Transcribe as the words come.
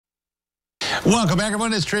Welcome back,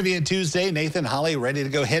 everyone. It's Trivia Tuesday. Nathan, Holly, ready to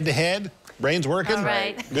go head-to-head? Brains working? All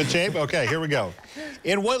right. Good shape? Okay, here we go.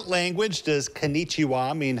 In what language does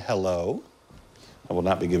konnichiwa mean hello? I will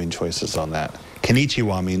not be giving choices on that.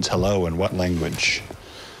 Konnichiwa means hello in what language?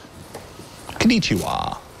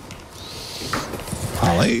 Konnichiwa.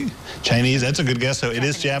 Holly? Chinese, that's a good guess, though. It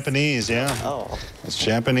is Japanese, yeah. Oh. It's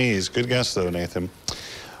Japanese. Good guess, though, Nathan.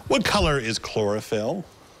 What color is chlorophyll?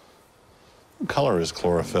 What color is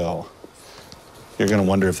chlorophyll? You're going to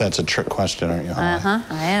wonder if that's a trick question, aren't you, Holly? Uh-huh.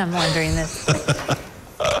 I am wondering this.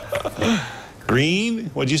 Green?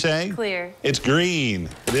 What'd you say? Clear. It's green.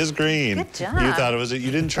 It is green. Good job. You thought it was,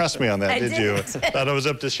 you didn't trust me on that, I did you? didn't. Thought it was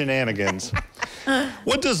up to shenanigans.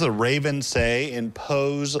 What does the raven say in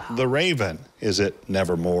Pose the Raven? Is it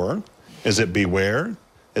nevermore? Is it beware?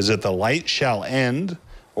 Is it the light shall end?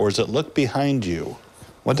 Or is it look behind you?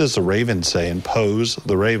 What does the raven say in Pose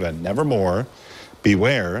the Raven? Nevermore,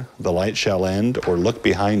 beware, the light shall end, or look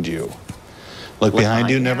behind you. Look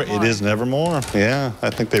behind you, never. It is nevermore. Yeah,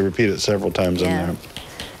 I think they repeat it several times in there.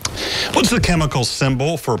 What's the chemical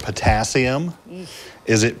symbol for potassium?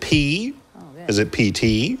 Is it P? Is it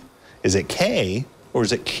PT? Is it K? Or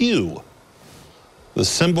is it Q? The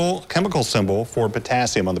symbol, chemical symbol for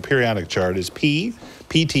potassium on the periodic chart is P,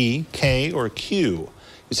 PT, K, or Q.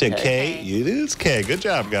 You said K. It is K. Good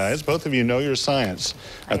job, guys. Both of you know your science.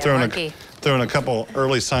 I've thrown a couple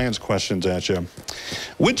early science questions at you.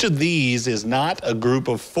 Which of these is not a group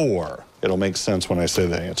of four? It'll make sense when I say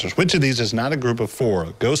the answers. Which of these is not a group of four?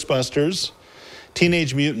 Ghostbusters,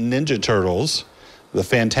 Teenage Mutant Ninja Turtles, the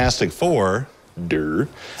Fantastic Four,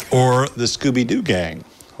 or the Scooby-Doo Gang?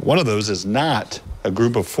 One of those is not a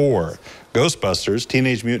group of four. Ghostbusters,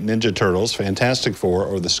 Teenage Mutant Ninja Turtles, Fantastic Four,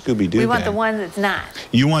 or the Scooby-Doo Gang. We want the one that's not.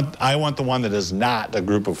 I want the one that is not a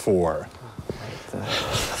group of four. I'm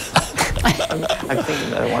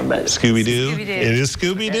thinking that one, but Scooby-Doo? Scooby-Doo. It is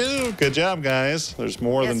Scooby-Doo. Okay. Good job, guys. There's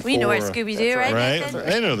more than four. We know our Scooby-Doo, right? Right?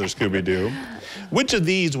 They know their Scooby-Doo. Which of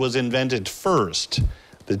these was invented first?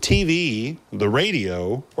 The TV, the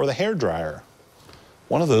radio, or the hairdryer?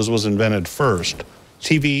 One of those was invented first.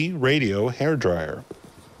 TV, radio, hairdryer.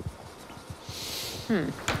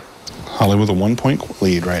 Holly with a 1-point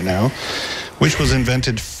lead right now. Which was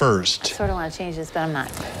invented first? I sort of want to change this, but I'm not.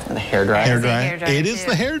 the hairdryer. Hairdryer. It is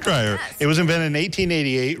the hairdryer. Yes. It was invented in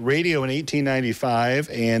 1888, radio in 1895,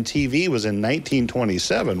 and TV was in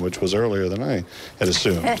 1927, which was earlier than I had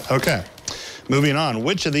assumed. Okay, moving on.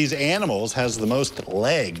 Which of these animals has the most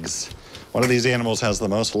legs? One of these animals has the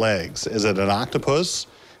most legs. Is it an octopus?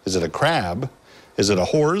 Is it a crab? Is it a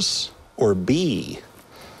horse or bee?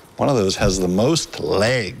 One of those has the most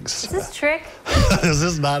legs. Is this a trick? This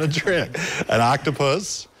is not a trick. An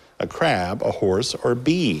octopus, a crab, a horse, or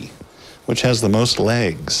bee? Which has the most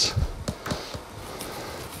legs?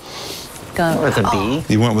 Going with a bee?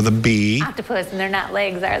 You went with a bee. Octopus, and they're not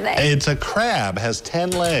legs, are they? It's a crab, has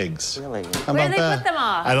 10 legs. Really? How Where about do they that? put them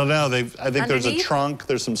all? I don't know. I think there's a Underneath? trunk.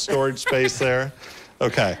 There's some storage space there.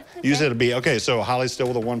 Okay. You said a bee. Okay, so Holly's still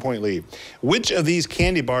with a 1-point lead. Which of these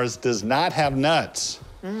candy bars does not have nuts?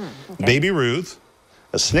 Okay. Baby Ruth,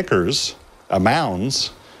 a Snickers, a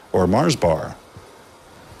Mounds, or a Mars bar?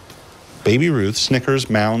 Baby Ruth, Snickers,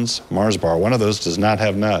 Mounds, Mars bar. One of those does not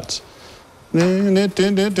have nuts. Right.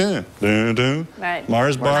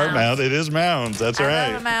 Mars bar, Mounds. It is Mounds. That's right.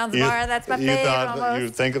 I love a Mounds bar. That's my favorite. You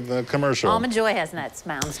think of the commercial. Almond Joy has nuts.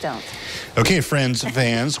 Mounds don't. Okay, Friends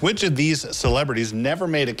fans, which of these celebrities never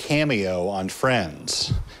made a cameo on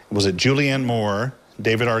Friends? Was it Julianne Moore,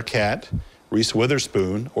 David Arquette, Reese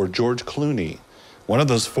Witherspoon, or George Clooney? One of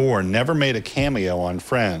those four never made a cameo on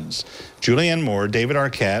Friends. Julianne Moore, David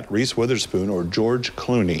Arquette, Reese Witherspoon, or George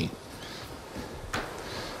Clooney?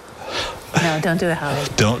 No, don't do it, Holly.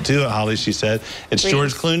 Don't do it, Holly, she said. It's Reese.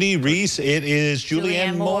 George Clooney. Reese, it is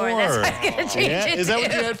Julianne Moore. That's what I was going to change it to. Is that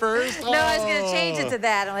what you had first? No, I was going to change it to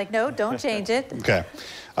that. I'm like, no, don't change it. Okay.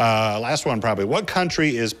 Last one, probably. What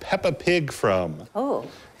country is Peppa Pig from? Oh.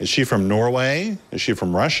 Is she from Norway? Is she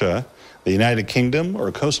from Russia, the United Kingdom,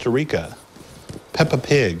 or Costa Rica? Peppa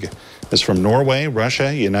Pig is from Norway,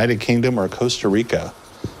 Russia, United Kingdom, or Costa Rica?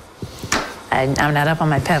 I'm not up on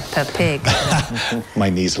my Peppa Pig. My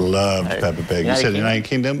niece loved Peppa Pig. You said United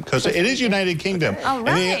Kingdom? It is United Kingdom. All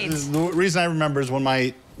right. And the reason I remember is when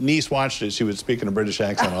my niece watched it, she would speak in a British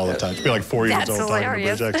accent all the time. She'd be like 4 years old talking in a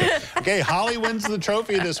British accent. Okay, Holly wins the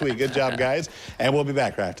trophy this week. Good job, guys. And we'll be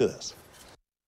back right after this.